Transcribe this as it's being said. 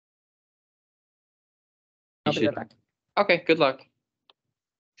I'll be right back. Okay, good luck.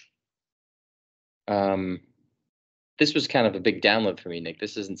 This was kind of a big download for me, Nick.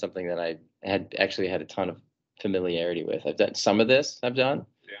 This isn't something that I had actually had a ton of familiarity with. I've done some of this,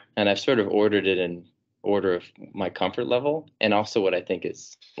 and I've sort of ordered it in order of my comfort level, and also what I think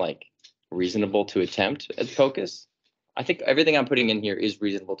is like reasonable to attempt at POCUS. I think everything I'm putting in here is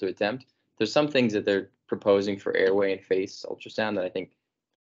reasonable to attempt. There's some things that they're proposing for airway and face ultrasound that I think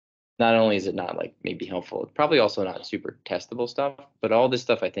not only is it not like maybe helpful, it's probably also not super testable stuff, but all this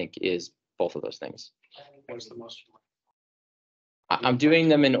stuff I think is both of those things. What's the most? I'm doing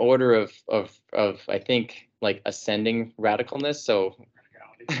them in order of I think like ascending radicalness, so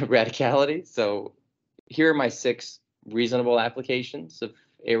radicality. So here are my 6 reasonable applications of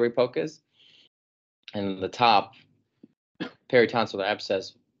airway POCUS, and the top, peritonsillar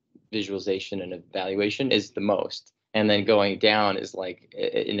abscess visualization and evaluation, is the most, and then going down is like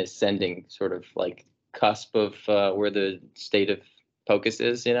an ascending sort of like cusp of where the state of POCUS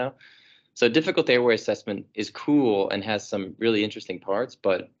is, you know. So difficult airway assessment is cool and has some really interesting parts,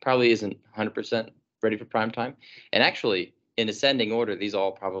 but probably isn't 100% ready for prime time. And actually, in ascending order, these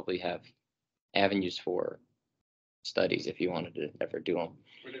all probably have avenues for studies if you wanted to ever do them.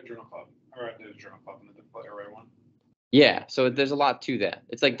 We did journal club, or I did a journal club in the difficult airway one. Yeah, so there's a lot to that.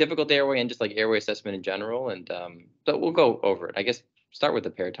 It's like difficult airway and just like airway assessment in general, and but we'll go over it. I guess start with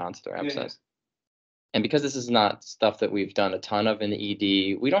the peritonsillar abscess. Yeah. And because this is not stuff that we've done a ton of in the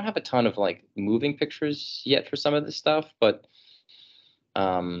ED, we don't have a ton of like moving pictures yet for some of this stuff, but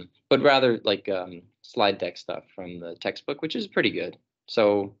rather like slide deck stuff from the textbook, which is pretty good.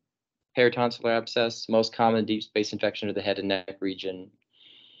 So peritonsillar abscess, most common deep space infection of the head and neck region.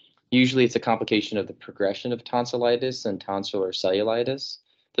 Usually it's a complication of the progression of tonsillitis and tonsillar cellulitis.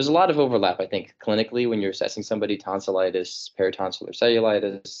 There's a lot of overlap, I think, clinically when you're assessing somebody: tonsillitis, peritonsillar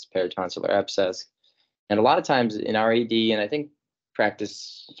cellulitis, peritonsillar abscess. And a lot of times in our AD, and I think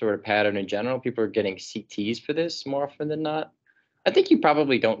practice sort of pattern in general, people are getting CTs for this more often than not. I think you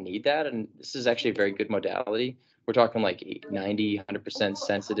probably don't need that, and this is actually a very good modality. We're talking like 90, 100%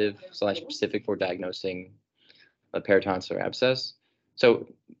 sensitive / specific for diagnosing a peritonsillar abscess. So,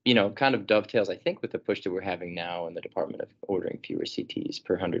 you know, kind of dovetails, I think, with the push that we're having now in the department of ordering fewer CTs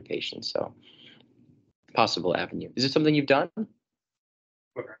per 100 patients. So, possible avenue. Is it something you've done?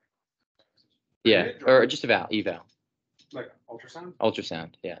 Okay. Yeah, or just eval. Like ultrasound?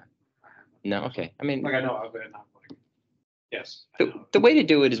 Ultrasound, yeah. No, okay. I mean, like I know of it, not like, yes. The way to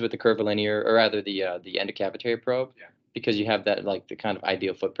do it is with the curvilinear, or rather the endocavitary probe. Yeah. Because you have that, like the kind of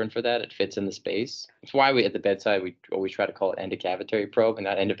ideal footprint for that. It fits in the space. It's why we at the bedside we always try to call it endocavitary probe and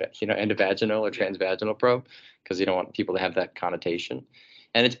not endovaginal or transvaginal probe, because you don't want people to have that connotation.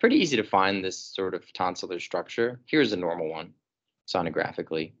 And it's pretty easy to find this sort of tonsillar structure. Here's a normal one,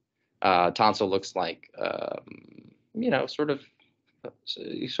 sonographically. Tonsil looks like sort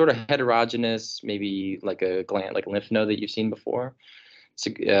of heterogeneous, maybe like a gland, like a lymph node that you've seen before.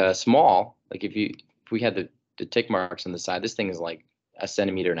 It's small. Like if we had the tick marks on the side, this thing is like 1.5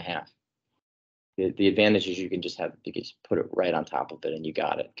 centimeters. The advantage is you can just put it right on top of it and you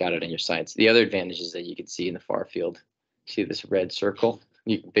got it in your sights. The other advantage is that you can see in the far field. See this red circle?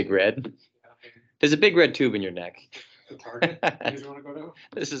 Big red. There's a big red tube in your neck. The target you want to go to?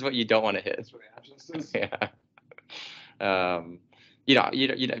 This is what you don't want to hit. That's what the abscess is. Yeah.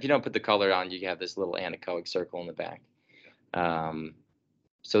 If you don't put the color on, you have this little anechoic circle in the back.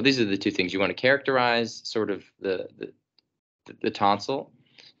 So these are the 2 things you want to characterize: sort of the tonsil,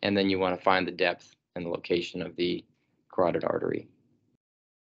 and then you want to find the depth and the location of the carotid artery.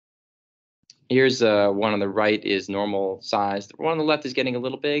 Here's one on the right is normal size. The one on the left is getting a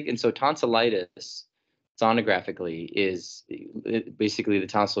little big, and so tonsillitis, sonographically, is basically the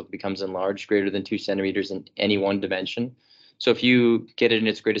tonsil becomes enlarged greater than 2 centimeters in any one dimension. So if you get it in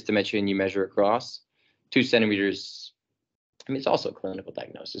its greatest dimension and you measure across 2 centimeters. I mean, it's also a clinical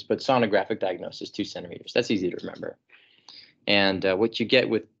diagnosis, but sonographic diagnosis, 2 centimeters. That's easy to remember. And what you get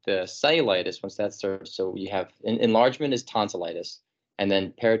with the cellulitis, once that starts, so you have enlargement is tonsillitis, and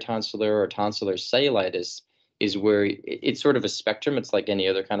then peritonsillar or tonsillar cellulitis is where it's sort of a spectrum. It's like any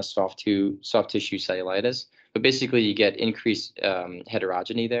other kind of soft tissue cellulitis, but basically you get increased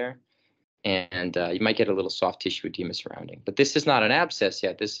heterogeny there, and you might get a little soft tissue edema surrounding. But this is not an abscess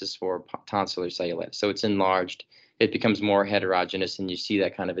yet. This is for tonsillar cellulitis. So it's enlarged. It becomes more heterogeneous, and you see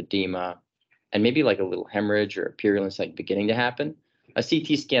that kind of edema and maybe like a little hemorrhage or purulence like beginning to happen. A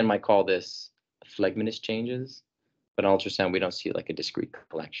CT scan might call this phlegmonous changes, but on ultrasound, we don't see like a discrete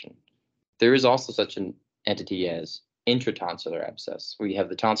collection. There is also such an entity as intratonsillar abscess, where you have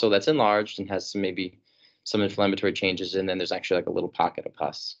the tonsil that's enlarged and has some maybe some inflammatory changes, and then there's actually like a little pocket of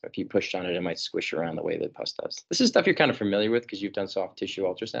pus. If you pushed on it, it might squish around the way that pus does. This is stuff you're kind of familiar with because you've done soft tissue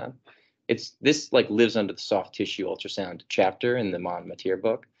ultrasound. This like lives under the soft tissue ultrasound chapter in the Mon Matiere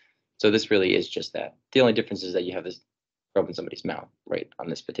book. So this really is just that. The only difference is that you have this probe in somebody's mouth right on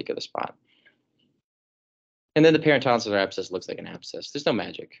this particular spot. And then the paratonsillar abscess looks like an abscess. There's no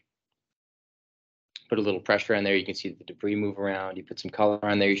magic. Put a little pressure on there, you can see the debris move around. You put some color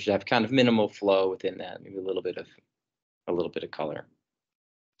on there, you should have kind of minimal flow within that, maybe a little bit of color.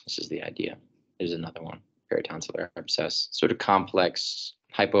 This is the idea. There's another one, paratonsillar abscess, sort of complex,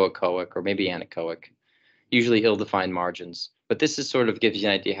 hypoechoic or maybe anechoic, usually ill-defined margins. But this is sort of gives you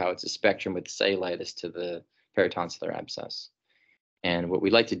an idea how it's a spectrum with cellulitis to the paratonsillar abscess. And what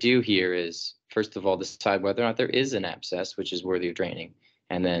we like to do here is, first of all, decide whether or not there is an abscess, which is worthy of draining,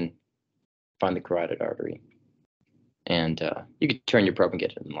 and then find the carotid artery. And you could turn your probe and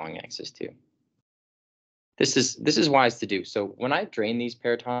get it in long axis too. This is wise to do. So when I drain these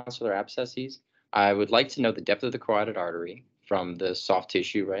paratonsillar abscesses, I would like to know the depth of the carotid artery from the soft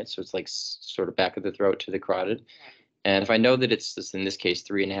tissue, right? So it's like sort of back of the throat to the carotid. And if I know that it's, in this case,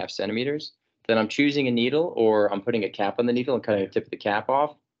 3.5 centimeters, then I'm choosing a needle, or I'm putting a cap on the needle and cutting the tip of the cap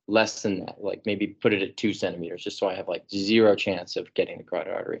off. Less than that, like maybe put it at 2 centimeters, just so I have like 0 chance of getting the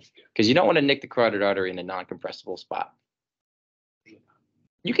carotid artery. Because you don't want to nick the carotid artery in a non-compressible spot.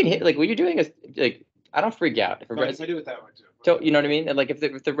 You can hit, like what you're doing is like, I don't freak out. If I do it that way too. So you know what I mean? And like if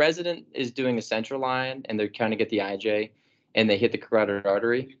the resident is doing a central line and they're trying to get the IJ and they hit the carotid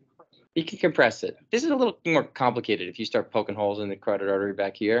artery, you can compress it. This is a little more complicated if you start poking holes in the carotid artery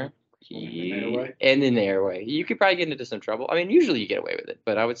back here. And in the airway, you could probably get into some trouble. I mean, usually you get away with it,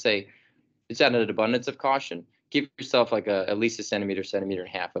 but I would say it's out of an abundance of caution. Give yourself like at least a centimeter and a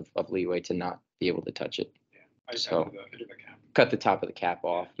half of leeway to not be able to touch it. Yeah, So cut the top of the cap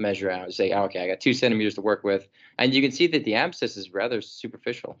off, measure out, say, oh, okay, I got 2 centimeters to work with. And you can see that the abscess is rather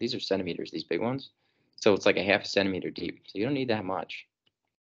superficial. These are centimeters, these big ones. So it's like a 0.5 centimeter deep. So you don't need that much.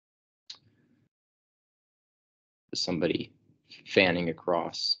 Somebody fanning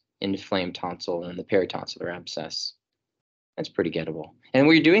across inflamed tonsil and the paratonsillar abscess. That's pretty gettable. And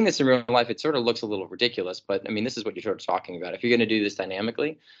when you're doing this in real life, it sort of looks a little ridiculous, but I mean, this is what you're sort of talking about. If you're going to do this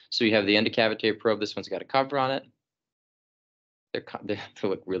dynamically, so you have the endocavitary probe, this one's got a cover on it. They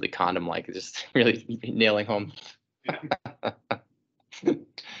look really condom-like, just really nailing home. Yeah.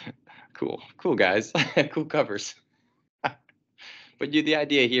 Cool guys, cool covers. But the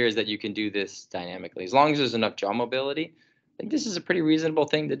idea here is that you can do this dynamically. As long as there's enough jaw mobility, I think this is a pretty reasonable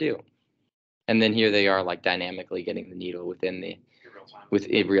thing to do. And then here they are, like dynamically getting the needle within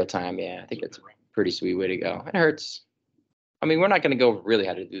real time. Yeah, I think that's a pretty sweet way to go. It hurts. I mean, we're not going to go over really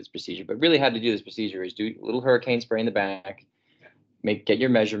how to do this procedure, but really how to do this procedure is do a little hurricane spray in the back, get your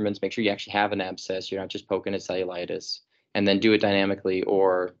measurements, make sure you actually have an abscess. You're not just poking at cellulitis, and then do it dynamically,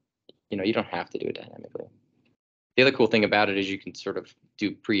 or, you don't have to do it dynamically. The other cool thing about it is you can sort of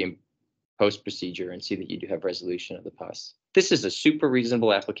do pre and post procedure and see that you do have resolution of the pus. This is a super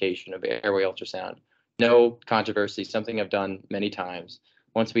reasonable application of airway ultrasound. No controversy, something I've done many times.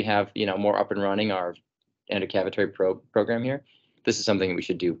 Once we have, more up and running our endocavitary program here, this is something we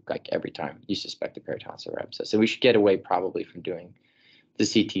should do like every time you suspect a paratonsillar abscess. And we should get away probably from doing the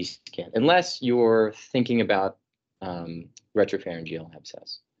CT scan, unless you're thinking about retropharyngeal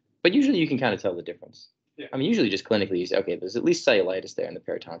abscess. But usually you can kind of tell the difference. Yeah. I mean, usually just clinically you say, okay, there's at least cellulitis there in the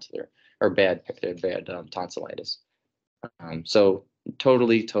paratonsillar, or bad tonsillitis. So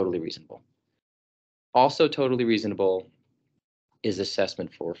totally reasonable. Also totally reasonable is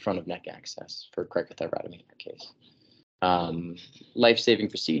assessment for front of neck access for cricothyrotomy in our case. Life-saving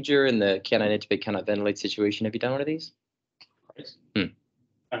procedure in the canine intubate, cannot ventilate situation. Have you done one of these? Just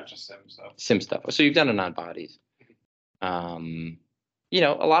sim stuff. Sim stuff. So you've done it on bodies. A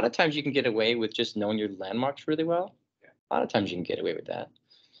lot of times you can get away with just knowing your landmarks really well. Yeah. A lot of times you can get away with that.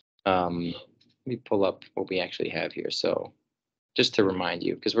 Let me pull up what we actually have here. So just to remind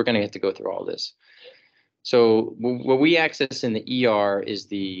you, because we're going to have to go through all this. So what we access in the ER is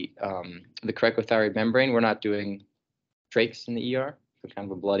the cricothyroid membrane. We're not doing trachs in the ER. It's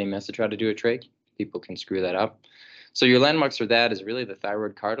kind of a bloody mess to try to do a trach. People can screw that up. So your landmarks for that is really the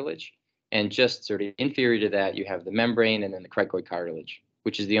thyroid cartilage. And just sort of inferior to that, you have the membrane and then the cricoid cartilage,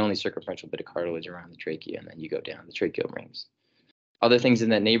 which is the only circumferential bit of cartilage around the trachea. And then you go down the tracheal rings. Other things in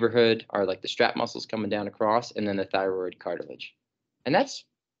that neighborhood are like the strap muscles coming down across and then the thyroid cartilage. And that's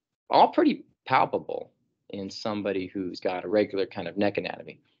all pretty palpable in somebody who's got a regular kind of neck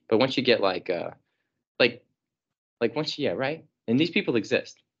anatomy. But once you get right? And these people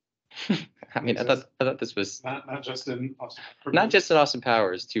exist. I mean, I thought this was not just in Austin. Not just in Austin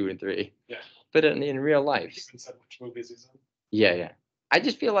Powers 2 and 3. Yeah. but in real life. Even said which movies he's in. Yeah, yeah. I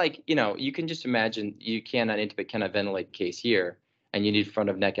just feel like, you can just imagine you cannot intubate, cannot ventilate case here, and you need front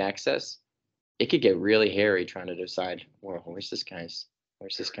of neck access. It could get really hairy trying to decide, well, where's this guy's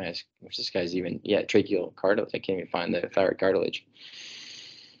even, tracheal cartilage. I can't even find the thyroid cartilage.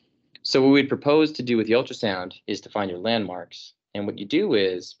 So what we'd propose to do with the ultrasound is to find your landmarks. And what you do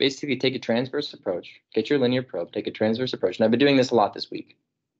is basically take a transverse approach, get your linear probe, take a transverse approach. And I've been doing this a lot this week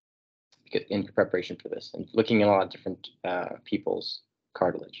in preparation for this and looking at a lot of different people's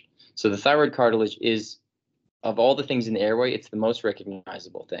cartilage. So the thyroid cartilage is, of all the things in the airway, it's the most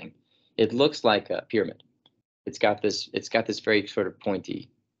recognizable thing. It looks like a pyramid. It's got this very sort of pointy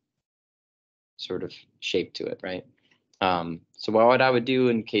sort of shape to it, right? So what I would do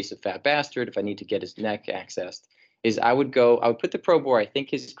in case of fat bastard, if I need to get his neck accessed, is I would put the probe where I think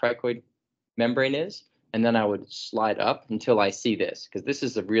his cricoid membrane is, and then I would slide up until I see this, because this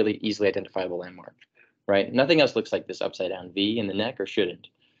is a really easily identifiable landmark, right? Nothing else looks like this upside down V in the neck, or shouldn't.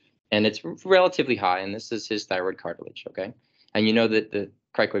 And it's relatively high, and this is his thyroid cartilage, okay? And you know that the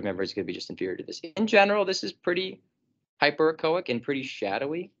cricoid membrane is going to be just inferior to this. In general, this is pretty hyperechoic and pretty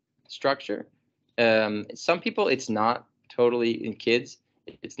shadowy structure. Some people, it's not totally, in kids,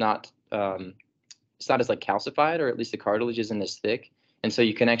 it's not as like calcified, or at least the cartilage isn't as thick. And so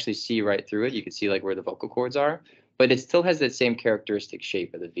you can actually see right through it. You can see like where the vocal cords are, but it still has that same characteristic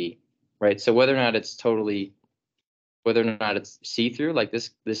shape of the V, right? So whether or not it's see-through like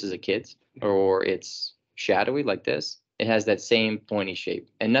this is a kid's, or it's shadowy like this, it has that same pointy shape,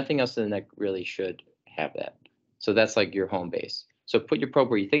 and nothing else in the neck really should have that. So that's like your home base. So put your probe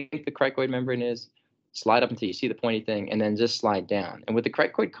where you think the cricoid membrane is, slide up until you see the pointy thing, and then just slide down. And what the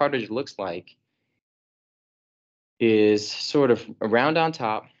cricoid cartilage looks like is sort of round on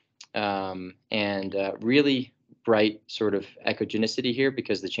top, and really bright sort of echogenicity here,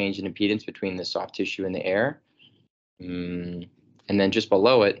 because the change in impedance between the soft tissue and the air. And then just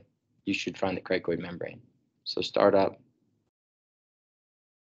below it, you should find the cricoid membrane. So start up,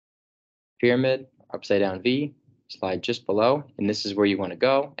 pyramid, upside down V, slide just below, and this is where you want to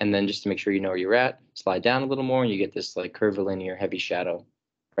go. And then just to make sure you know where you're at, slide down a little more, and you get this like curvilinear, heavy shadow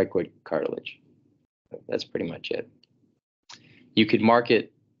cricoid cartilage. That's pretty much it. You could mark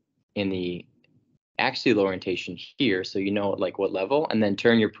it in the axial orientation here, so you know like what level, and then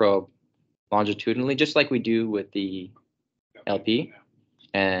turn your probe longitudinally, just like we do with the LP,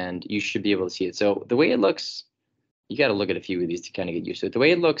 and you should be able to see it. So the way it looks, you got to look at a few of these to kind of get used to it. The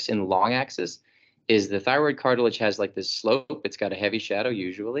way it looks in long axis is the thyroid cartilage has like this slope. It's got a heavy shadow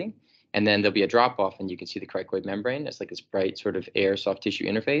usually, and then there'll be a drop off, and you can see the cricoid membrane. It's like this bright sort of air soft tissue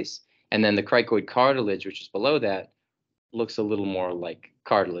interface. And then the cricoid cartilage, which is below that, looks a little more like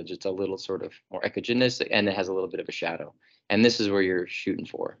cartilage. It's a little sort of more echogenous, and it has a little bit of a shadow. And this is where you're shooting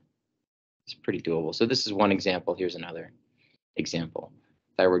for. It's pretty doable. So this is one example. Here's another example.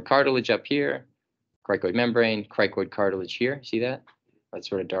 Thyroid cartilage up here, cricoid membrane, cricoid cartilage here. See that? That's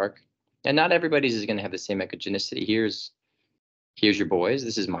sort of dark. And not everybody's is going to have the same echogenicity. Here's your boys.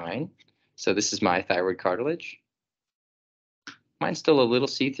 This is mine. So this is my thyroid cartilage. Mine's still a little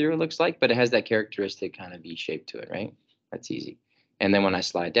see-through, it looks like, but it has that characteristic kind of V shape to it, right? That's easy. And then when I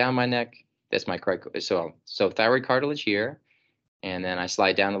slide down my neck, that's my cricoid. So thyroid cartilage here, and then I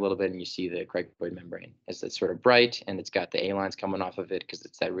slide down a little bit, and you see the cricoid membrane. It's sort of bright, and it's got the A lines coming off of it because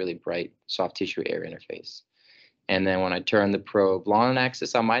it's that really bright soft tissue air interface. And then when I turn the probe long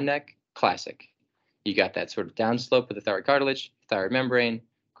axis on my neck, classic. You got that sort of downslope of the thyroid cartilage, thyroid membrane,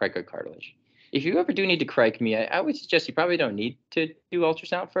 cricoid cartilage. If you ever do need to cric me, I would suggest you probably don't need to do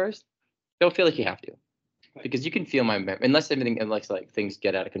ultrasound first. Don't feel like you have to, because you can feel my unless like things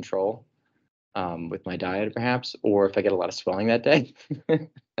get out of control with my diet, perhaps, or if I get a lot of swelling that day. It's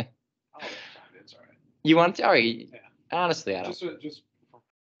all right. You want to? All right. Yeah. Honestly, I don't. Just.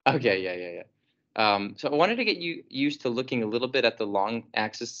 Okay. Yeah. So I wanted to get you used to looking a little bit at the long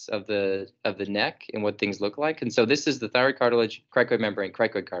axis of the neck and what things look like. And so this is the thyroid cartilage, cricoid membrane,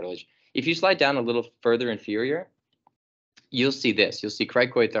 cricoid cartilage. If you slide down a little further inferior, you'll see this. You'll see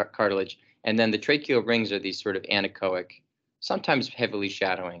cricoid cartilage, and then the tracheal rings are these sort of anechoic, sometimes heavily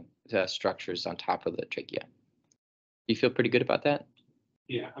shadowing structures on top of the trachea. You feel pretty good about that?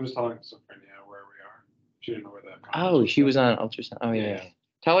 Yeah, I'm just telling Sophronia where we are. She didn't know where the. Oh, she was on ultrasound. Oh, yeah.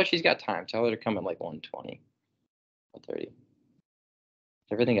 Tell her she's got time. Tell her to come at like 1:20, 1:30.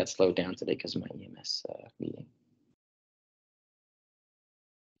 Everything got slowed down today because of my EMS meeting.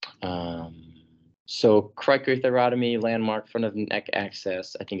 So cricothyrotomy, landmark, front of neck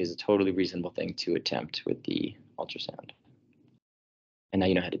access, I think is a totally reasonable thing to attempt with the ultrasound. And now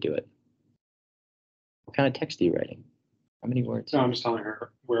you know how to do it. What kind of text are you writing? How many words? No, I'm just telling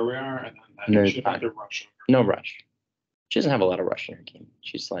her where we are, and then that No, you should have fine. to rush. No rush. She doesn't have a lot of rush in her game.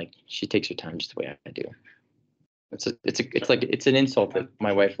 She's like, she takes her time just the way I do. It's like, it's an insult that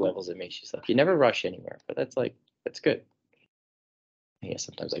my wife levels at me. She's like, you never rush anywhere, but that's good. Yeah,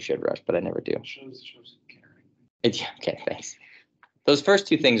 sometimes I should rush, but I never do. Shows caring. Yeah, okay, thanks. Those first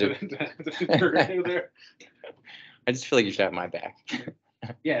two things are. There. I just feel like you should have my back.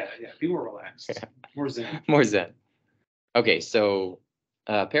 Yeah, be more relaxed. Yeah. More zen. More zen. Okay, so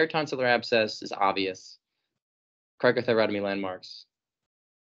paratonsillar abscess is obvious. Cricothyrotomy landmarks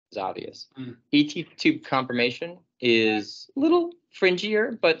is obvious. ET tube conformation is a little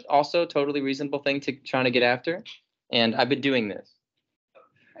fringier, but also totally reasonable thing to trying to get after. And I've been doing this.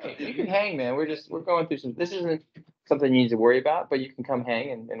 Hey, you can hang, man. We're going through some. This isn't something you need to worry about, but you can come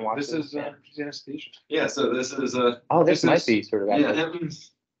hang and watch. This is anesthesia. Yeah, so this is Oh, this might be sort of. yeah,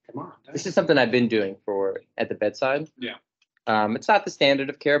 Come on. This is something I've been doing at the bedside. Yeah. It's not the standard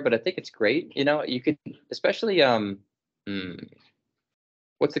of care, but I think it's great. You know, you could, especially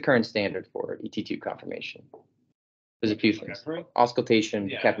what's the current standard for ET tube conformation? There's a few things. Auscultation,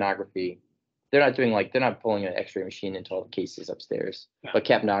 Yeah. capnography. They're not pulling an X-ray machine into all the cases upstairs, No. but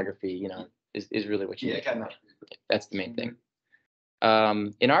capnography, you know, is really what you yeah, need. kind of. That's the main thing.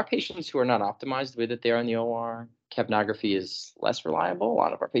 In our patients who are not optimized the way that they are in the OR, capnography is less reliable. A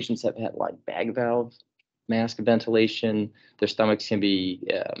lot of our patients have had like bag valve mask ventilation. Their stomachs can be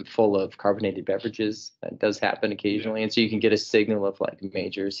full of carbonated beverages. That does happen occasionally. And so you can get a signal of like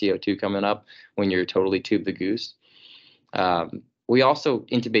major CO2 coming up when you're totally tube the goose. We also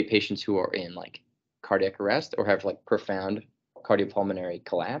intubate patients who are in like cardiac arrest or have like profound cardiopulmonary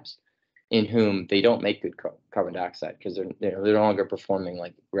collapse, in whom they don't make good carbon dioxide because they're no longer performing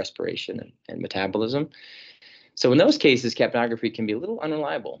like respiration and metabolism. So in those cases, capnography can be a little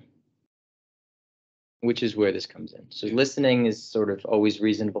unreliable, which is where this comes in. So listening is sort of always a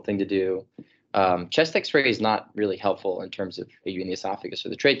reasonable thing to do. Chest X-ray is not really helpful in terms of are you in the esophagus or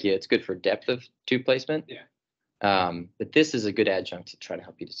the trachea. It's good for depth of tube placement. Yeah. But this is a good adjunct to try to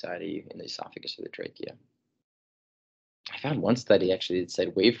help you decide are you in the esophagus or the trachea. I found one study actually that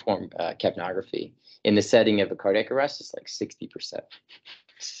said waveform capnography in the setting of a cardiac arrest is like 60%.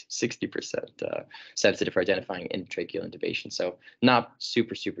 60% sensitive for identifying endotracheal intubation. So not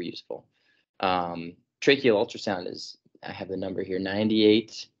super useful. Tracheal ultrasound is, I have the number here,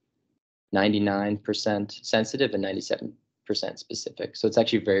 98, 99% sensitive and 97% specific. So it's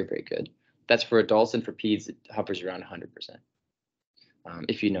actually very good. That's for adults, and for peds, it hovers around 100%.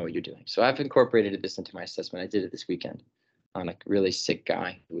 If you know what you're doing. So I've incorporated this into my assessment. I did it this weekend on a really sick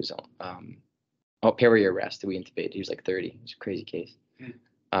guy who was peri arrest. We intubated. He was like 30. It was a crazy case.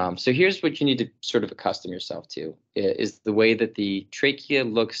 So here's what you need to sort of accustom yourself to, is the way that the trachea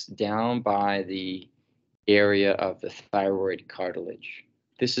looks down by the area of the thyroid cartilage.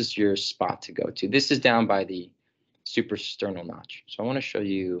 This is your spot to go to. This is down by the suprasternal notch. So I want to show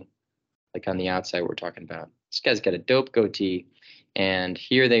you, like on the outside we're talking about. This guy's got a dope goatee, and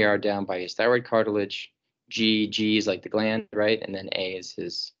here they are down by his thyroid cartilage. G is like the gland, right? And then A is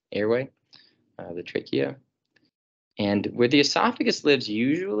his airway, the trachea. And where the esophagus lives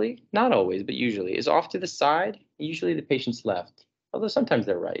usually, not always, but usually, is off to the side, usually the patient's left, although sometimes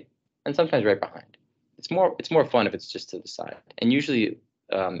they're right, and sometimes right behind. It's more fun if it's just to the side. And usually,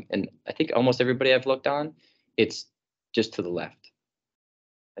 and I think almost everybody I've looked on, it's just to the left.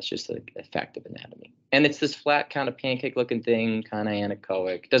 That's just a fact of anatomy. And it's this flat kind of pancake looking thing, kind of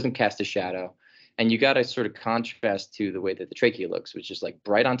anechoic, doesn't cast a shadow. And you got to sort of contrast to the way that the trachea looks, which is like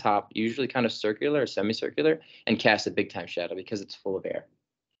bright on top, usually kind of circular or semicircular, and cast a big time shadow because it's full of air.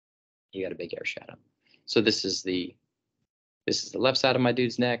 You got a big air shadow. So this is the left side of my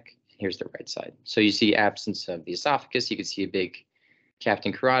dude's neck. Here's the right side. So you see absence of the esophagus. You can see a big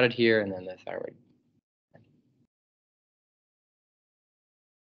captain carotid here, and then the thyroid.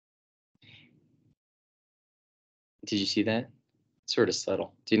 Did you see that? It's sort of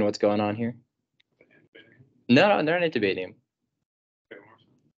subtle. Do you know what's going on here? No, they're not intubating him.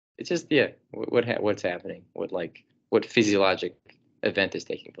 It's just, yeah, what's happening? What physiologic event is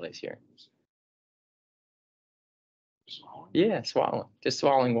taking place here? Swallowing? Yeah, just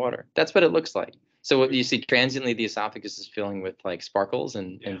swallowing water. That's what it looks like. So what you see transiently, the esophagus is filling with like sparkles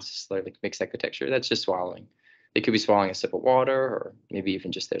and just like mixed ecotexture. That's just swallowing. They could be swallowing a sip of water or maybe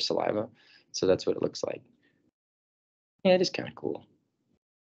even just their saliva. So that's what it looks like. Yeah, it is kind of cool.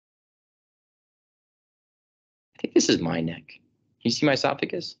 I think this is my neck. Can you see my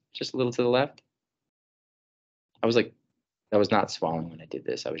esophagus? Just a little to the left. I was not swallowing when I did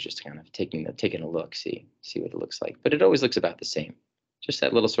this. I was just kind of taking a look, see what it looks like. But it always looks about the same. Just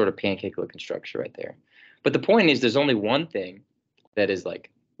that little sort of pancake looking structure right there. But the point is, there's only one thing that is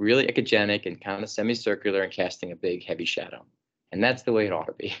like really echogenic and kind of semicircular and casting a big heavy shadow. And that's the way it ought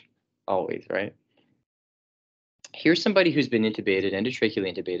to be, always, right? Here's somebody who's been intubated,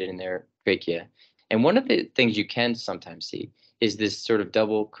 endotracheally intubated in their trachea. And one of the things you can sometimes see is this sort of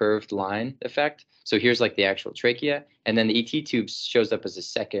double curved line effect. So here's like the actual trachea, and then the ET tube shows up as a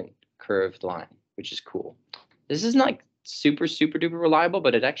second curved line, which is cool. This is not super duper reliable,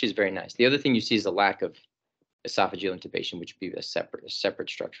 but it actually is very nice. The other thing you see is a lack of esophageal intubation, which would be a separate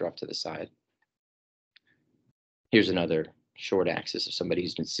structure off to the side. Here's another short axis of somebody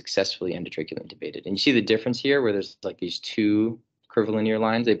who's been successfully endotracheally intubated. And you see the difference here where there's like these two curvilinear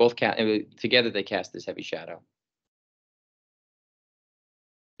lines. They both together they cast this heavy shadow.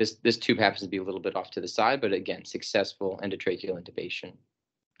 This tube happens to be a little bit off to the side, but again, successful endotracheal intubation.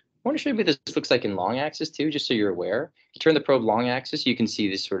 I want to show you what this looks like in long axis too, just so you're aware. If you turn the probe long axis, you can see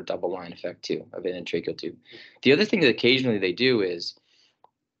this sort of double line effect too of an endotracheal tube. The other thing that occasionally they do is,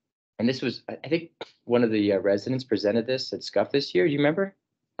 and this was, I think one of the residents presented this at SCUF this year. Do you remember?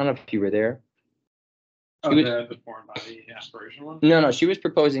 I don't know if you were there. Oh, the foreign body aspiration one? No, she was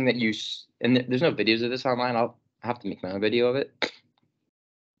proposing that you, and there's no videos of this online. I'll have to make my own video of it.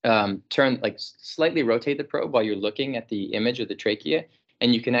 Slightly rotate the probe while you're looking at the image of the trachea,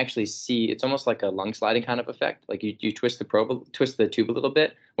 and you can actually see it's almost like a lung sliding kind of effect. Like you twist the tube a little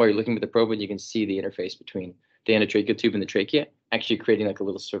bit while you're looking at the probe, and you can see the interface between the endotracheal tube and the trachea, actually creating like a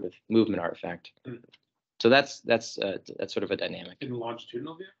little sort of movement artifact. So that's sort of a dynamic. In the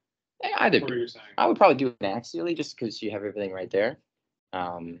longitudinal view? Either. What are you saying? I would probably do it axially just because you have everything right there.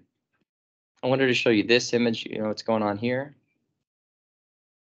 I wanted to show you this image. You know what's going on here.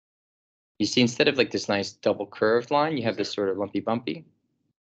 You see, instead of like this nice double curved line, you have this sort of lumpy bumpy.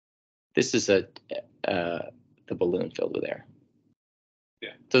 This is the balloon filled with air.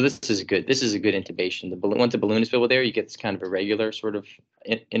 Yeah. So this is a good intubation. Once the balloon is filled with air, you get this kind of irregular sort of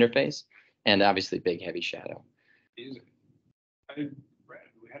interface, and obviously big heavy shadow. Easy. I read,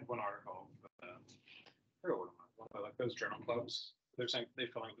 we had one article, I forget what one of like those journal clubs. They're saying they're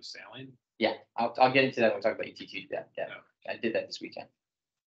filling with saline. Yeah, I'll get into that when we talk about ET2. Yeah. I did that this weekend.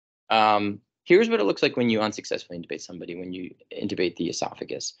 Here's what it looks like when you unsuccessfully intubate somebody, when you intubate the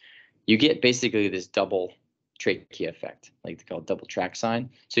esophagus. You get basically this double trachea effect, like they call it double track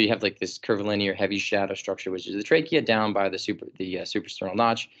sign. So you have like this curvilinear heavy shadow structure, which is the trachea down by the suprasternal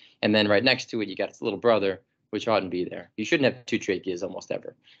notch. And then right next to it, you got its little brother, which oughtn't be there. You shouldn't have two tracheas almost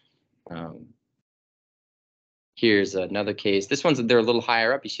ever. Here's another case. This one's, they're a little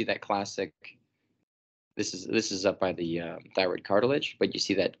higher up. You see that classic. This is up by the thyroid cartilage, but you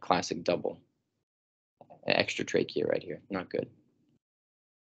see that classic double extra trachea right here. Not good.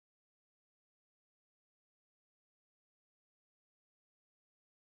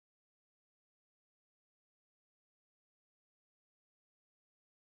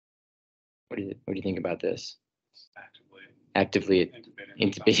 What do you think about this? Actively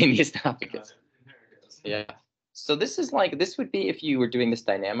intubating the esophagus. Yeah. So this would be if you were doing this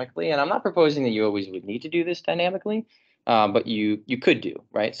dynamically, and I'm not proposing that you always would need to do this dynamically, but you could do,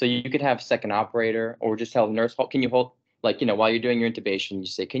 right? So you could have second operator, or just tell the nurse, can you hold, like, while you're doing your intubation, you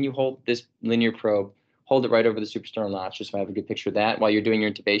say, can you hold this linear probe, hold it right over the suprasternal notch, just so I have a good picture of that while you're doing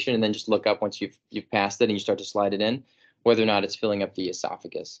your intubation, and then just look up once you've passed it and you start to slide it in, whether or not it's filling up the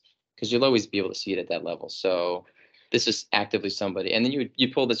esophagus, because you'll always be able to see it at that level. So this is actively somebody, and then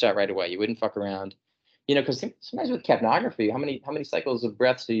you pull this out right away. You wouldn't fuck around. Because sometimes with capnography, how many cycles of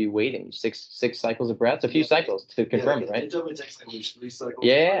breaths are you waiting? Six cycles of breaths? A few cycles to confirm it, right? It only takes like 3 cycles.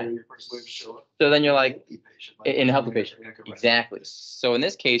 Yeah. Your first wave to show up. So then you're like, in a healthy patient. Exactly. So in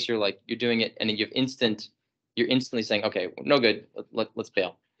this case, you're doing it, and then you're instantly saying, okay, no good. Let's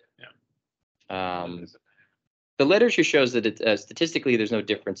bail. Yeah. The literature shows that statistically, there's no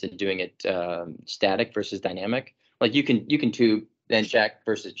difference in doing it static versus dynamic. Like you can tube, then check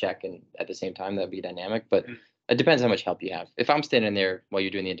versus check, and at the same time, that'd be dynamic. But it depends how much help you have. If I'm standing there while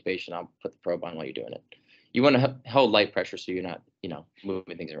you're doing the intubation, I'll put the probe on while you're doing it. You want to hold light pressure so you're not,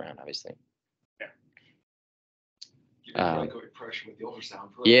 moving things around, obviously. Yeah. Pressure with the ultrasound.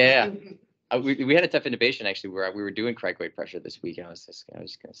 Yeah. We had a tough intubation actually where we were doing cricotide pressure this week. I was just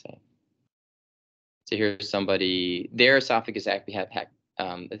gonna say. So here's somebody, their esophagus actually had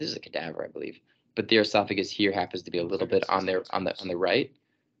this is a cadaver, I believe, but their esophagus here happens to be a little bit on the right,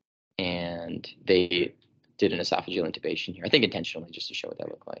 and they did an esophageal intubation here. I think intentionally, just to show what that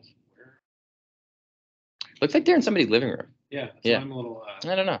looked like. Looks like they're in somebody's living room. Yeah. So Yeah. I'm a little.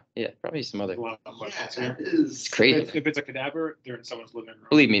 I don't know. Yeah, probably some other. A lot of questions Yeah, here. that is It's crazy. If it's a cadaver, they're in someone's living room.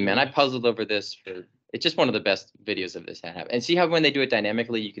 Believe me, man, I puzzled over this for It's just one of the best videos of this I have. And see how when they do it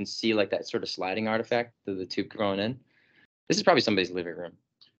dynamically, you can see like that sort of sliding artifact of the tube going in. This is probably somebody's living room.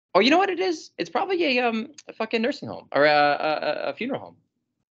 Oh, you know what it is? It's probably a fucking nursing home or a funeral home,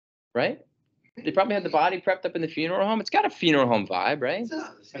 right? They probably had the body prepped up in the funeral home. It's got a funeral home vibe, right?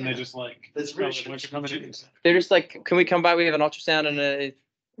 And they just like, That's oh, rich. once you're coming in, They're just like, can we come by? We have an ultrasound and a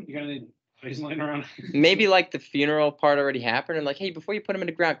you gotta need bodies laying around. maybe like the funeral part already happened and like, hey, before you put them in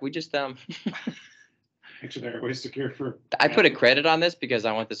the ground, we just Make sure the airway's secure for. I put a credit on this because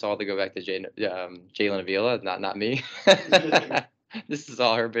I want this all to go back to Jalen Avila, not me. This is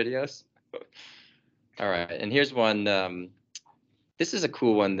all her videos. All right, and here's one. This is a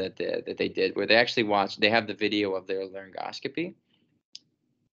cool one that they did where they actually watched. They have the video of their laryngoscopy,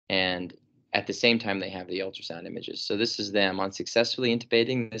 and at the same time they have the ultrasound images. So this is them unsuccessfully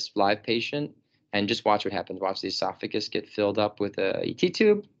intubating this live patient, and just watch what happens. Watch the esophagus get filled up with a ET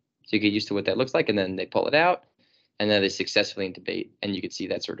tube, so you get used to what that looks like, and then they pull it out, and then they successfully intubate, and you can see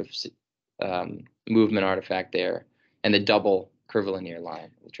that sort of movement artifact there, and the double curvilinear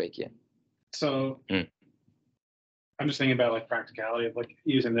line of the trachea. So I'm just thinking about like practicality of like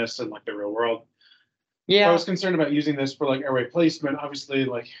using this in like the real world. Yeah, I was concerned about using this for like airway placement. Obviously,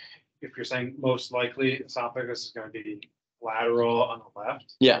 like if you're saying most likely esophagus is going to be lateral on the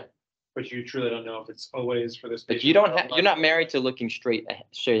left. Yeah. But you truly don't know if it's always for this. But you don't have, you're not married to looking straight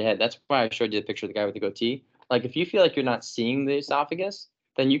ahead. That's why I showed you the picture of the guy with the goatee. Like if you feel like you're not seeing the esophagus,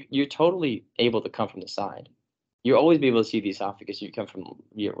 then you're totally able to come from the side. You'll always be able to see the esophagus. You come from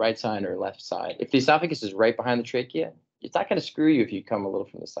your right side or left side. If the esophagus is right behind the trachea, it's not going to screw you if you come a little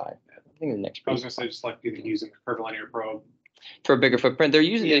from the side. I think the next. I was going to say just like using a curvilinear probe for a bigger footprint. They're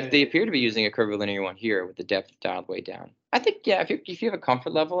using Yeah, they appear to be using a curvilinear one here with the depth dialed way down. I think if you have a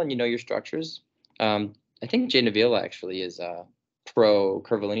comfort level and you know your structures, I think Jay Navila actually is pro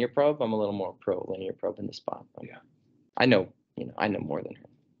curvilinear probe. I'm a little more pro linear probe in this spot. Yeah. I know more than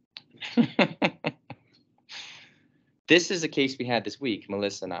her. This is a case we had this week,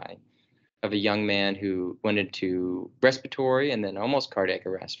 Melissa and I, of a young man who went into respiratory and then almost cardiac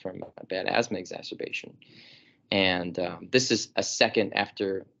arrest from a bad asthma exacerbation. And this is a second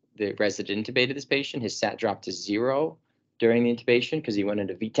after the resident intubated this patient. His SAT dropped to 0 during the intubation because he went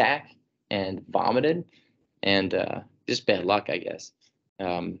into VTAC and vomited, and just bad luck, I guess.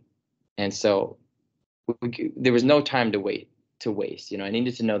 And so there was no time to waste. I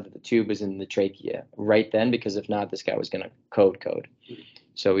needed to know that the tube was in the trachea right then, because if not, this guy was going to code.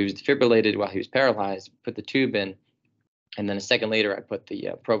 So he was defibrillated while he was paralyzed, put the tube in, and then a second later, I put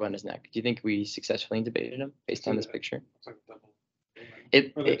the probe on his neck. Do you think we successfully intubated him based on this picture?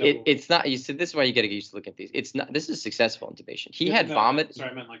 It's not. You said this is why you got to get used to looking at these. It's not. This is successful intubation. He had vomit. Sorry,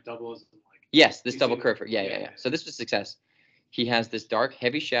 I meant like double. Like, yes, this double curve. Yeah. So this was success. He has this dark,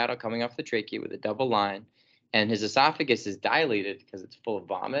 heavy shadow coming off the trachea with a double line, and his esophagus is dilated because it's full of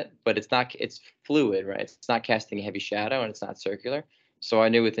vomit, but it's not. It's fluid, right? It's not casting a heavy shadow, and it's not circular. So I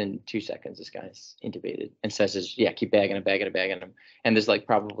knew within 2 seconds this guy's intubated, and says, yeah, keep bagging him. And there's like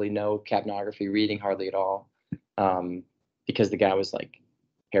probably no capnography reading, hardly at all, because the guy was like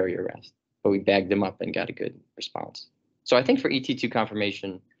peri arrest. But we bagged him up and got a good response. So I think for ET2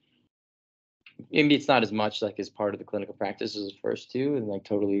 confirmation, maybe it's not as much like as part of the clinical practice as the first two and like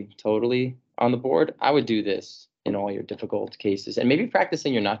totally on the board. I would do this in all your difficult cases, and maybe practice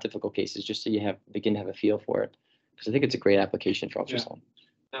in your not difficult cases just so you begin to have a feel for it. Because I think it's a great application for ultrasound.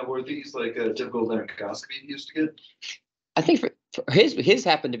 Now, were these like a typical laryngoscopy you used to get? I think for his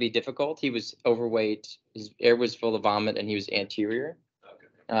happened to be difficult. He was overweight. His air was full of vomit, and he was anterior.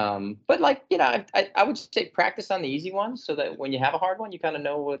 Okay. But like I would say practice on the easy ones so that when you have a hard one, you kind of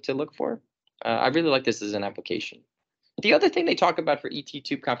know what to look for. I really like this as an application. The other thing they talk about for ET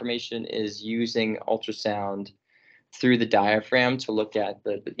tube confirmation is using ultrasound through the diaphragm to look at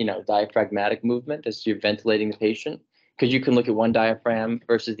the diaphragmatic movement as you're ventilating the patient, because you can look at one diaphragm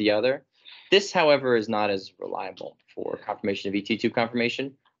versus the other. This, however, is not as reliable for confirmation of ET tube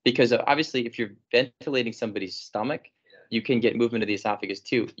confirmation, because obviously if you're ventilating somebody's stomach, you can get movement of the esophagus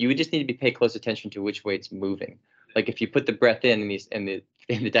too. You would just need to pay close attention to which way it's moving. Like if you put the breath in and the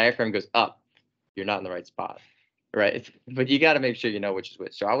diaphragm goes up, you're not in the right spot. Right, but you got to make sure you know which is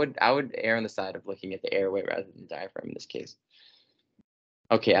which. So I would err on the side of looking at the airway rather than the diaphragm in this case.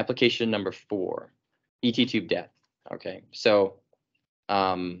 Okay, application number 4, ET tube depth. Okay, so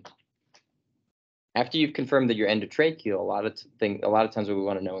after you've confirmed that you're endotracheal, a lot of times what we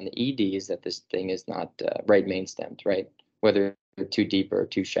want to know in the ED is that this thing is not right main stemmed, right? Whether too deep or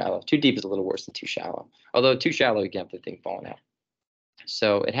too shallow. Too deep is a little worse than too shallow. Although too shallow, you can have the thing falling out.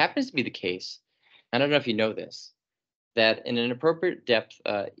 So it happens to be the case. I don't know if you know this, that in an appropriate depth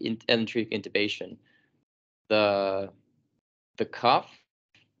endotracheal intubation, the cuff,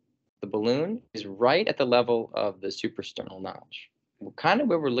 the balloon, is right at the level of the suprasternal notch. Kind of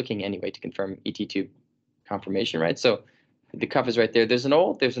where we're looking anyway to confirm ET tube conformation, right? So the cuff is right there. There's an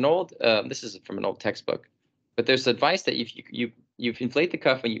old, this is from an old textbook, but there's advice that if you inflate the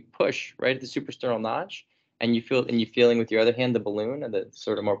cuff and you push right at the suprasternal notch, and you feeling with your other hand the balloon and the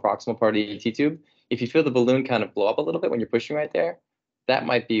sort of more proximal part of the ET tube, if you feel the balloon kind of blow up a little bit when you're pushing right there, that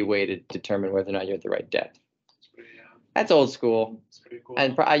might be a way to determine whether or not you're at the right depth. That's old school. It's pretty cool.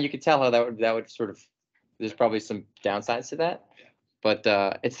 And you could tell how that would sort of, there's probably some downsides to that, but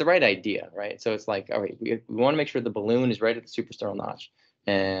it's the right idea, right? So it's like, all right, we want to make sure the balloon is right at the suprasternal notch.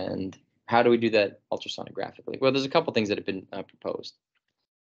 And how do we do that ultrasonographically? Well, there's a couple things that have been proposed.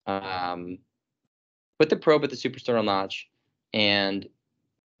 Put the probe at the suprasternal notch and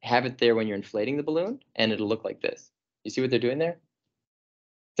have it there when you're inflating the balloon, and it'll look like this. You see what they're doing there?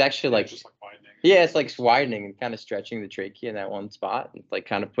 It's actually like, just like widening. yeah, it's like widening and kind of stretching the trachea in that one spot, and like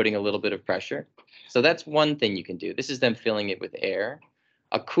kind of putting a little bit of pressure. So that's one thing you can do. This is them filling it with air.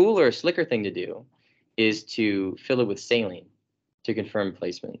 A cooler, slicker thing to do is to fill it with saline to confirm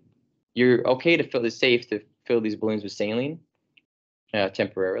placement. You're okay to fill, it's safe to fill these balloons with saline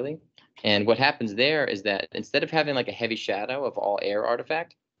temporarily. And what happens there is that instead of having like a heavy shadow of all air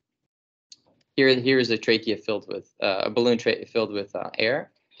artifact, here is a trachea filled with a balloon filled with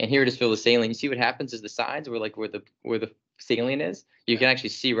air, and here it is filled with saline. You see what happens is the sides where the saline is, you can actually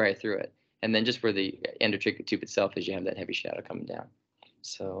see right through it, and then just where the endotracheal tube itself is, you have that heavy shadow coming down.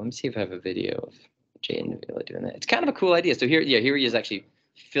 So let me see if I have a video of Jaden Villa doing that. It's kind of a cool idea. So here he is actually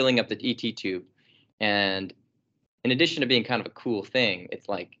filling up the ET tube, and in addition to being kind of a cool thing, it's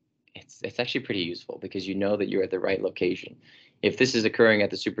like it's actually pretty useful because you know that you're at the right location. If this is occurring at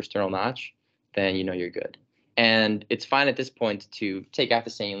the suprasternal notch, then you know you're good. And it's fine at this point to take out the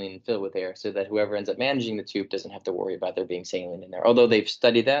saline and fill it with air so that whoever ends up managing the tube doesn't have to worry about there being saline in there. Although they've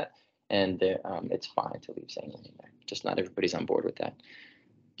studied that, and it's fine to leave saline in there. Just not everybody's on board with that.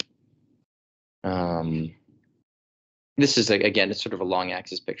 This is, again, it's sort of a long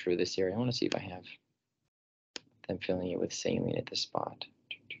axis picture of this area. I want to see if I have them filling it with saline at this spot.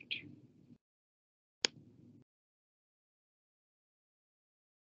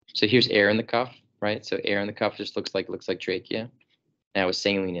 So here's air in the cuff, right? So air in the cuff just looks like trachea. Now with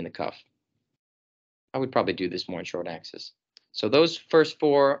saline in the cuff. I would probably do this more in short axis. So those first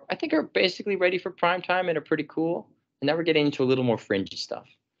four, I think, are basically ready for prime time and are pretty cool. And now we're getting into a little more fringy stuff.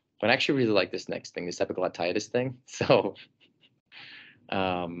 But I actually really like this next thing, this epiglottitis thing. So,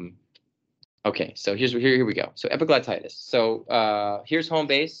 okay, so here we go. So epiglottitis. So here's home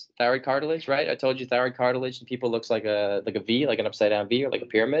base, thyroid cartilage, right? I told you thyroid cartilage in people looks like a V, like an upside down V or like a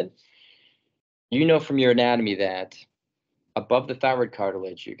pyramid. You know from your anatomy that above the thyroid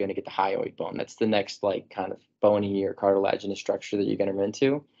cartilage, you're going to get the hyoid bone. That's the next like kind of bony or cartilaginous structure that you're going to run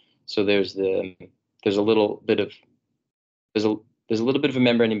into. So there's a little bit of a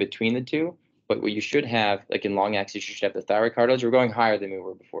membrane in between the two. But what you should have, like in long axis, you should have the thyroid cartilage. We're going higher than we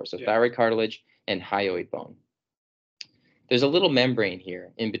were before. So thyroid cartilage and hyoid bone. There's a little membrane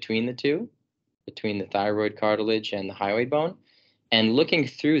here in between the two, between the thyroid cartilage and the hyoid bone. And looking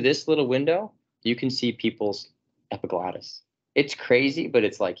through this little window, you can see people's epiglottis. It's crazy, but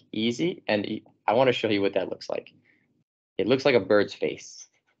it's like easy. And I want to show you what that looks like. It looks like a bird's face,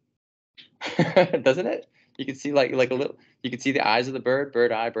 doesn't it? You can see like a little. You can see the eyes of the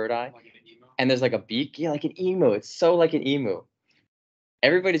bird eye. Like an emu. And there's like a beak, yeah, like an emu. It's so like an emu.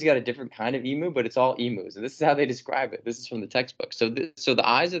 Everybody's got a different kind of emu, but it's all emus, and this is how they describe it. This is from the textbook. So the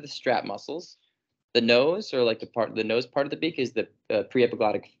eyes are the strap muscles. The nose, or like the nose part of the beak, is the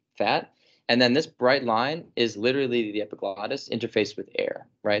preepiglottic fat. And then this bright line is literally the epiglottis interfaced with air,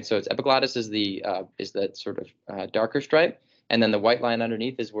 right? So its epiglottis is that sort of darker stripe, and then the white line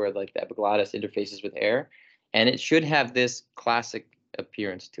underneath is where like the epiglottis interfaces with air, and it should have this classic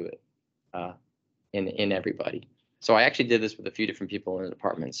appearance to it in everybody. So I actually did this with a few different people in an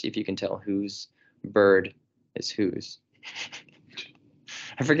apartment. See if you can tell whose bird is whose.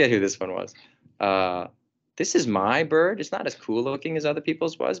 I forget who this one was. This is my bird. It's not as cool looking as other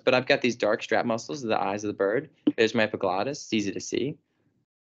people's was, but I've got these dark strap muscles, the eyes of the bird. There's my epiglottis. It's easy to see.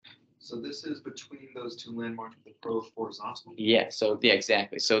 So this is between those two landmarks with the probe horizontal? Yeah, so yeah,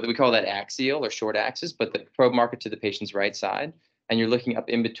 exactly. So we call that axial or short axis, but the probe marker to the patient's right side, and you're looking up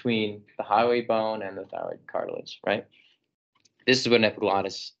in between the hyoid bone and the thyroid cartilage, right? This is what an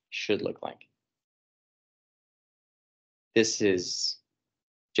epiglottis should look like. This is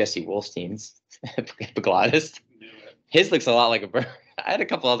Jesse Wolstein's epiglottis. His looks a lot like a bird. I had a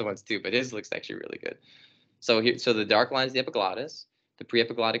couple other ones too, but his looks actually really good. So the dark line is the epiglottis. The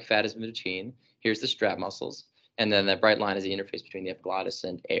pre-epiglottic fat is in between. Here's the strap muscles. And then that bright line is the interface between the epiglottis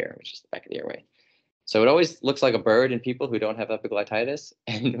and air, which is the back of the airway. So it always looks like a bird in people who don't have epiglottitis.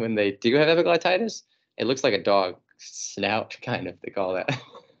 And when they do have epiglottitis, it looks like a dog snout, kind of, they call that.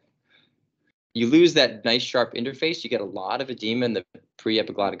 You lose that nice sharp interface. You get a lot of edema in the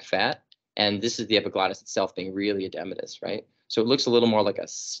pre-epiglottic fat. And this is the epiglottis itself being really edematous, right? So it looks a little more like a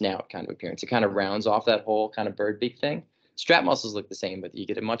snout kind of appearance. It kind of rounds off that whole kind of bird beak thing. Strap muscles look the same, but you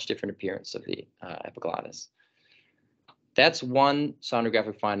get a much different appearance of the epiglottis. That's one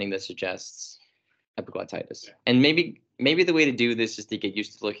sonographic finding that suggests epiglottitis. Yeah. And maybe the way to do this is to get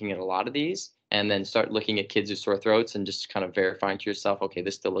used to looking at a lot of these and then start looking at kids with sore throats and just kind of verifying to yourself, okay,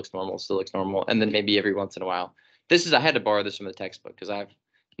 this still looks normal. And then maybe every once in a while, I had to borrow this from the textbook because I've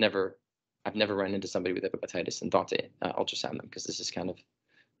never run into somebody with epiglottitis and thought to ultrasound them because this is kind of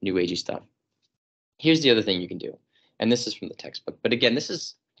new agey stuff. Here's the other thing you can do. And this is from the textbook. But again, this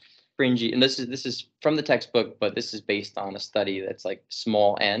is fringy. And this is from the textbook, but this is based on a study that's like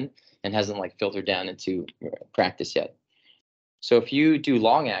small n and hasn't like filtered down into practice yet. So if you do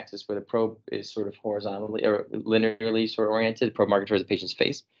long axis where the probe is sort of horizontally or linearly sort of oriented, probe marker towards the patient's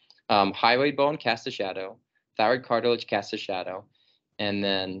face, hyoid bone casts a shadow, thyroid cartilage casts a shadow, and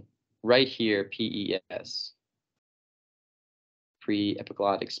then right here, PES,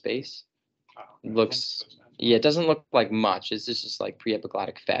 pre-epiglottic space, looks, yeah, it doesn't look like much. It's just like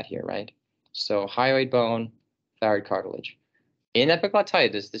pre-epiglottic fat here, right? So hyoid bone, thyroid cartilage. In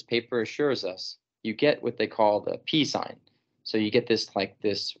epiglottitis, this paper assures us you get what they call the P sign. So you get this like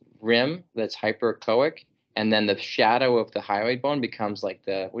this rim that's hyperechoic, and then the shadow of the hyoid bone becomes like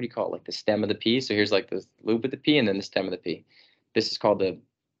the, what do you call it? Like the stem of the P. So here's like the loop of the P and then the stem of the P. This is called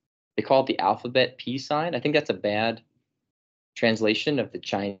they call it the alphabet P sign. I think that's a bad translation of the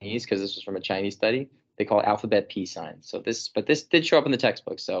Chinese because this was from a Chinese study. They call it alphabet P sign. So this did show up in the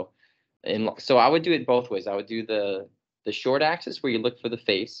textbook. So I would do it both ways. I would do the short axis where you look for the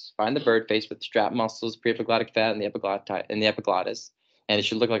face, find the bird face with strap muscles, pre-epiglottic fat, and the epiglottis, and it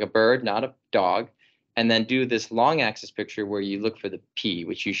should look like a bird, not a dog. And then do this long axis picture where you look for the P,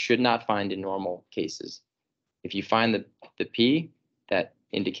 which you should not find in normal cases. If you find the P, that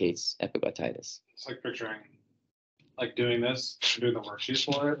indicates epiglottitis. It's like picturing, like doing this, doing the worksheets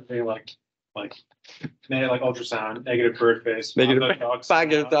for it, being like ultrasound, negative bird face, negative dog,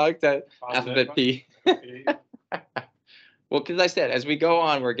 alphabet P. Well, because I said, as we go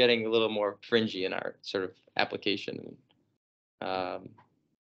on, we're getting a little more fringy in our sort of application.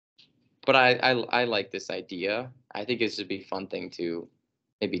 But I like this idea. I think this would be a fun thing to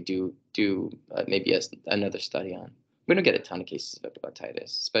maybe do maybe another study on. We don't get a ton of cases of epiglottitis,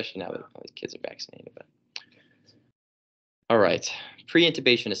 especially now that all these kids are vaccinated. But all right,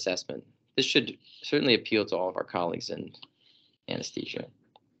 pre-intubation assessment. This should certainly appeal to all of our colleagues in anesthesia.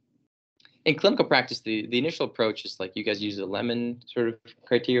 In clinical practice, the initial approach is like you guys use the lemon sort of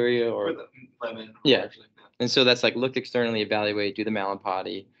criteria or the lemon. Yeah. And so that's like look externally, evaluate, do the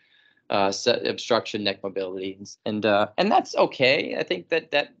Malampati, set obstruction, neck mobility, and that's okay. I think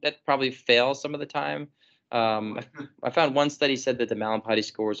that probably fails some of the time. I found one study said that the Malampati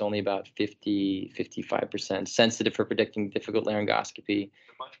score is only about 55% sensitive for predicting difficult laryngoscopy.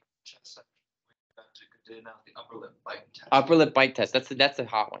 The upper lip bite test. Upper lip bite test. That's a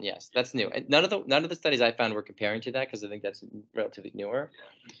hot one. Yes, that's new. None of the studies I found were comparing to that because I think that's relatively newer.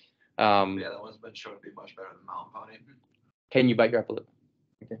 Yeah, that one's been shown to be much better than Malampati. Can you bite your upper lip?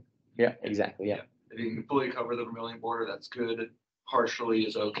 Okay. Yeah, exactly. Yeah. If you can fully cover the vermilion border, that's good. Partially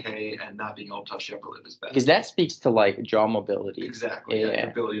is okay, and not being able to touch the upper lip is bad. Because that speaks to like jaw mobility. Exactly. Yeah. Your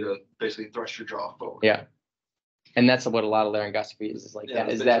ability to basically thrust your jaw forward. Yeah. And that's what a lot of laryngoscopy is like that,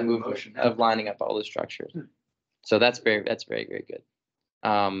 is that movement of lining up all the structures. So that's very, very good.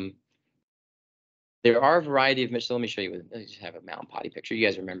 There are a variety of, so let me show you, I just have a Malampati picture. You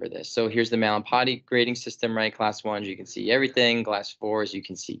guys remember this. So here's the Malampati grading system, right? Class 1s, you can see everything. Class 4s, you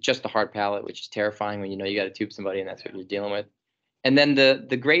can see just the hard palate, which is terrifying when you know you got to tube somebody and that's what you're dealing with. And then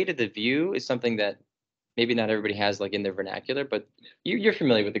the grade of the view is something that maybe not everybody has like in their vernacular, but you're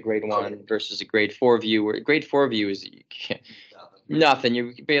familiar with the grade 1 versus a grade 4 view, where grade 4 view is nothing.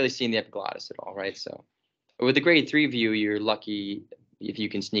 You're barely seeing the epiglottis at all, right? So with the grade 3 view, you're lucky if you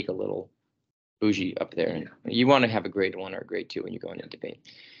can sneak a little bougie up there. And you want to have a grade 1 or a grade 2 when you go into debate.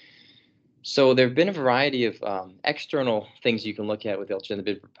 So there have been a variety of external things you can look at with ultrasound that have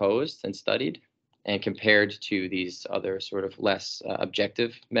been proposed and studied and compared to these other sort of less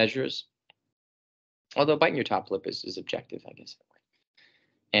objective measures. Although biting your top lip is objective, I guess.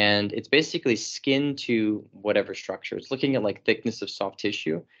 And it's basically skin to whatever structure. It's looking at like thickness of soft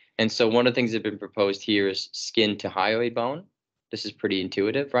tissue. And so one of the things that have been proposed here is skin to hyoid bone. This is pretty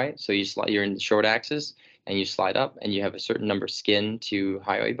intuitive, right? So you're in the short axis and you slide up and you have a certain number of skin to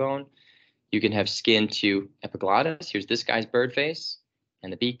hyoid bone. You can have skin to epiglottis. Here's this guy's bird face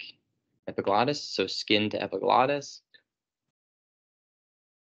and the beak, epiglottis. So skin to epiglottis.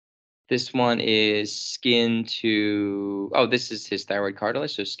 This one is skin to, oh, this is his thyroid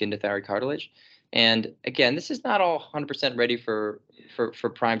cartilage, so skin to thyroid cartilage. And again, this is not all 100% ready for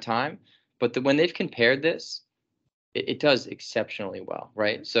prime time, but when they've compared this, it does exceptionally well,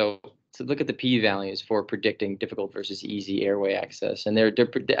 right? So look at the p-values for predicting difficult versus easy airway access. And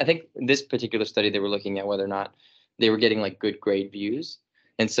I think in this particular study, they were looking at whether or not they were getting like good grade views.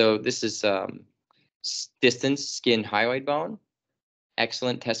 And so this is distance skin hyoid bone.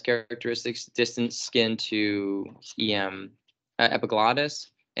 Excellent test characteristics, distance skin to EM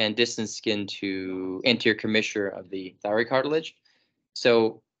epiglottis, and distance skin to anterior commissure of the thyroid cartilage.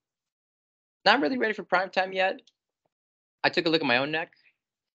 So not really ready for prime time yet. I took a look at my own neck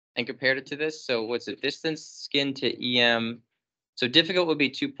and compared it to this. So what's the distance skin to EM? So difficult would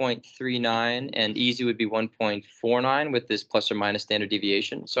be 2.39 and easy would be 1.49 with this plus or minus standard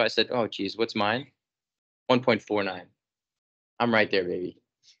deviation. So I said, oh, geez, what's mine? 1.49. I'm right there, baby.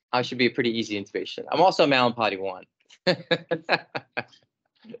 I should be a pretty easy intubation. I'm also Malin-Potty 1.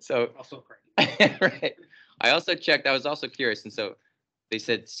 So Also correct. right. I also checked. I was also curious, and so they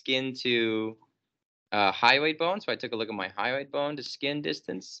said skin to hyoid bone. So I took a look at my hyoid bone to skin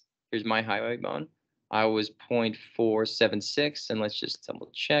distance. Here's my hyoid bone. I was 0.476, and let's just double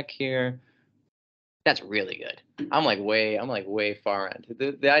check here. That's really good. I'm like way far end.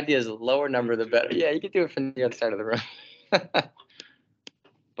 The idea is the lower number, the better. Yeah, you can do it from the other side of the room.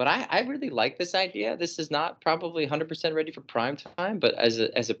 But I really like this idea. This is not probably 100% ready for prime time, but as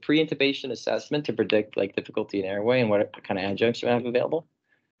a pre-intubation assessment to predict like difficulty in airway and what kind of adjuncts you have available,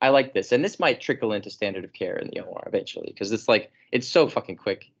 I like this. And this might trickle into standard of care in the OR eventually, because it's so fucking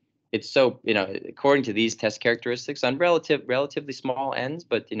quick. It's so, according to these test characteristics on relatively small ends,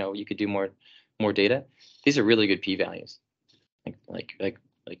 but you could do more data. These are really good p-values, like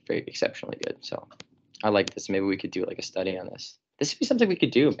very exceptionally good. So I like this. Maybe we could do like a study on this. This would be something we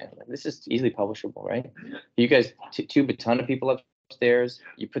could do, man. Like, this is easily publishable, right? You guys tube a ton of people upstairs.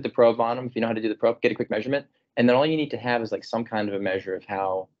 You put the probe on them. If you know how to do the probe, get a quick measurement, and then all you need to have is like some kind of a measure of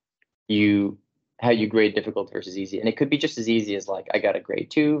how you grade difficult versus easy. And it could be just as easy as like I got a grade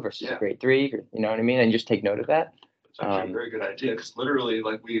 2 versus a grade 3. You know what I mean? And just take note of that. It's actually a very good idea because literally,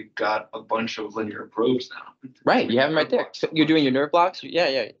 like, we've got a bunch of linear probes now. Right, you have them right there. So you're doing your nerve blocks. Yeah.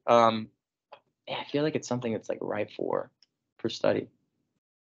 Yeah, I feel like it's something that's like ripe for study.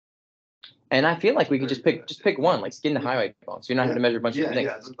 And I feel like we could just pick one, like skin to hyoid bone. So you're not having to measure a bunch of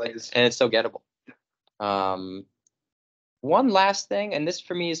things. And it's so gettable. One last thing, and this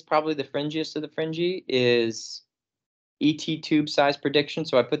for me is probably the fringiest of the fringy, is ET tube size prediction.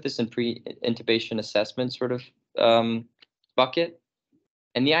 So I put this in pre-intubation assessment sort of bucket.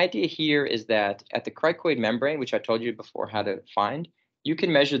 And the idea here is that at the cricoid membrane, which I told you before how to find, you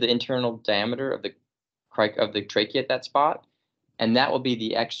can measure the internal diameter of the trachea at that spot, and that will be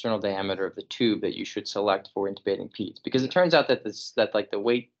the external diameter of the tube that you should select for intubating peds. Because it turns out that like the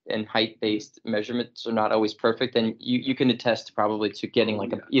weight and height based measurements are not always perfect, and you can attest probably to getting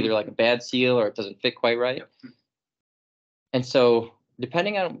either like a bad seal or it doesn't fit quite right. And so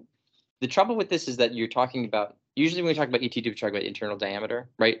depending on the trouble with this is that you're talking about, usually when we talk about ET tube, we talk about internal diameter,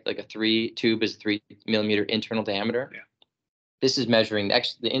 right? Like a 3 tube is 3 millimeter internal diameter. Yeah. This is measuring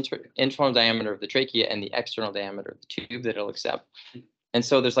the internal diameter of the trachea and the external diameter of the tube that it'll accept. And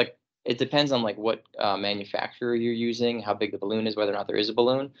so there's it depends on what manufacturer you're using, how big the balloon is, whether or not there is a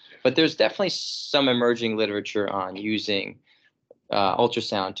balloon. But there's definitely some emerging literature on using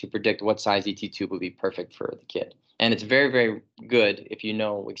ultrasound to predict what size ET tube would be perfect for the kid. And it's very, very good if you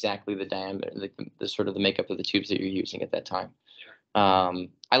know exactly the diameter, the sort of the makeup of the tubes that you're using at that time.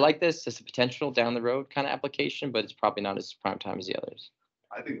 I like this as a potential down the road kind of application, but it's probably not as prime time as the others.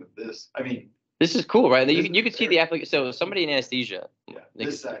 I think with this, this is cool, right? You can see the application. So somebody in anesthesia. Yeah,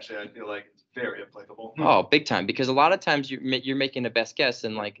 this actually, I feel like it's very applicable. Oh, big time! Because a lot of times you're making a best guess,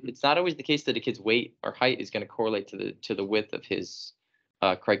 and it's not always the case that a kid's weight or height is going to correlate to the width of his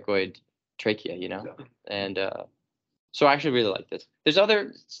cricoid trachea, Yeah. And so I actually really like this. There's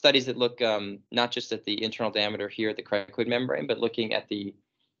other studies that look not just at the internal diameter here at the cricoid membrane, but looking at the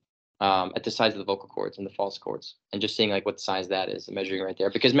size of the vocal cords and the false cords, and just seeing what size that is and measuring right there.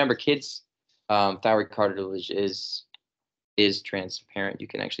 Because remember, kids' thyroid cartilage is transparent. You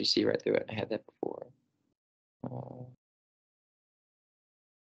can actually see right through it. I had that before. So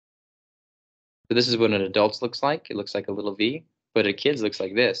this is what an adult's looks like. It looks like a little V, but a kid's looks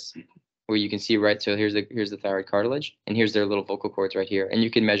like this, where you can see, right, so here's the thyroid cartilage, and here's their little vocal cords right here, and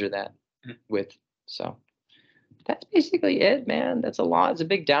you can measure that with. So that's basically it, man. That's a lot. It's a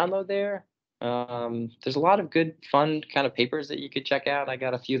big download there. There's a lot of good, fun kind of papers that you could check out. I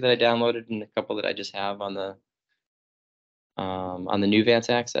got a few that I downloaded and a couple that I just have on the new Vance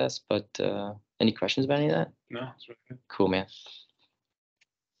Access. But any questions about any of that? No, it's really good. Cool, man.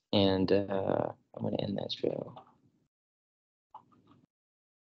 And I'm gonna end this video.